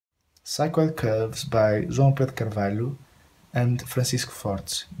Cycloid Curves by João Carvalho and Francisco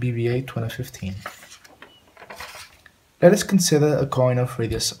Fortes, BBA 2015. Let us consider a coin of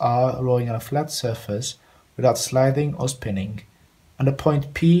radius r rolling on a flat surface without sliding or spinning, and a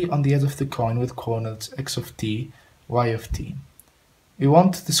point P on the edge of the coin with coordinates x of t, y of t. We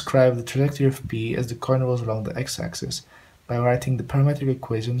want to describe the trajectory of P as the coin rolls along the x-axis by writing the parametric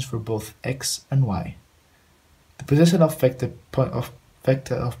equations for both x and y. The position of vector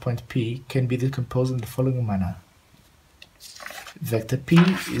of point P can be decomposed in the following manner. Vector P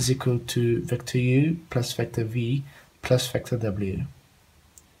is equal to vector u plus vector v plus vector w,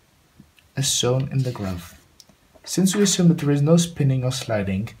 as shown in the graph. Since we assume that there is no spinning or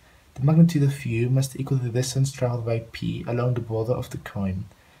sliding, the magnitude of u must equal the distance traveled by P along the border of the coin.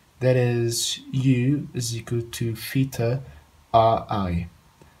 That is, u is equal to theta ri.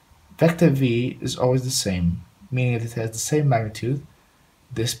 Vector v is always the same, meaning that it has the same magnitude,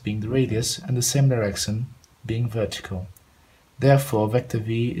 this being the radius, and the same direction, being vertical. Therefore, vector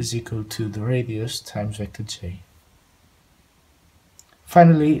v is equal to the radius times vector j.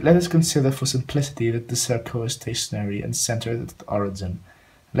 Finally, let us consider for simplicity that the circle is stationary and centered at the origin.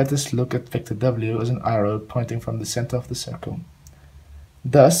 Let us look at vector w as an arrow pointing from the center of the circle.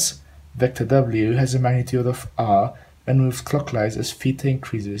 Thus, vector w has a magnitude of r and moves clockwise as theta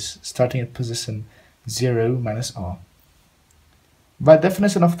increases, starting at position 0 minus r. By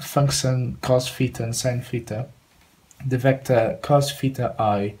definition of the function cos theta and sin theta, the vector cos theta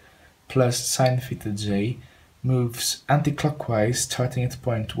I plus sin theta j moves anticlockwise starting at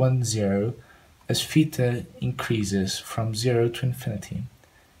point 1, 0 as theta increases from 0 to infinity.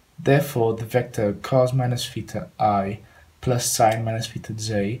 Therefore, the vector cos minus theta I plus sin minus theta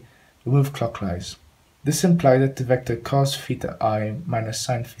j will move clockwise. This implies that the vector cos theta I minus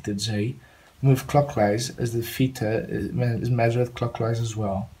sin theta j move clockwise as the theta is measured clockwise as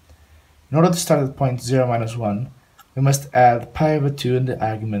well. In order to start at point 0 minus 1, we must add pi over 2 in the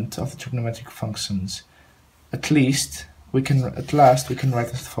argument of the trigonometric functions. At last, we can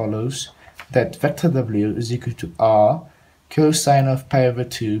write as follows, that vector w is equal to r cosine of pi over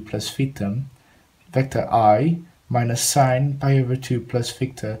 2 plus theta, vector I minus sine pi over 2 plus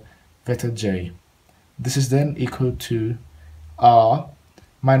theta, vector j. This is then equal to r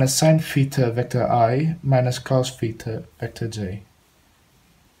minus sine theta vector I minus cos theta vector j.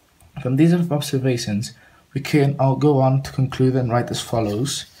 From these observations, we can go on to conclude and write as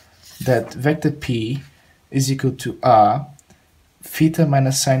follows, that vector p is equal to r theta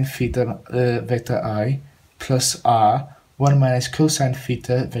minus sine theta vector I plus r 1 minus cosine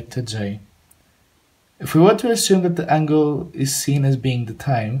theta vector j. If we were to assume that the angle is seen as being the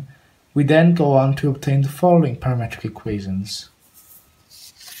time, we then go on to obtain the following parametric equations.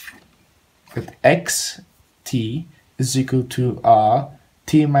 That x t is equal to r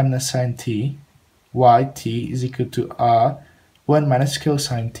t minus sine t, y t is equal to r 1 minus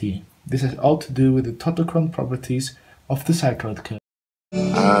cosine t. This has all to do with the Tautócrona properties of the cycloid curve.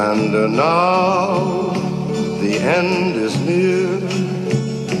 And now the end is near,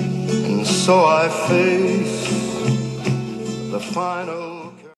 and so I face the final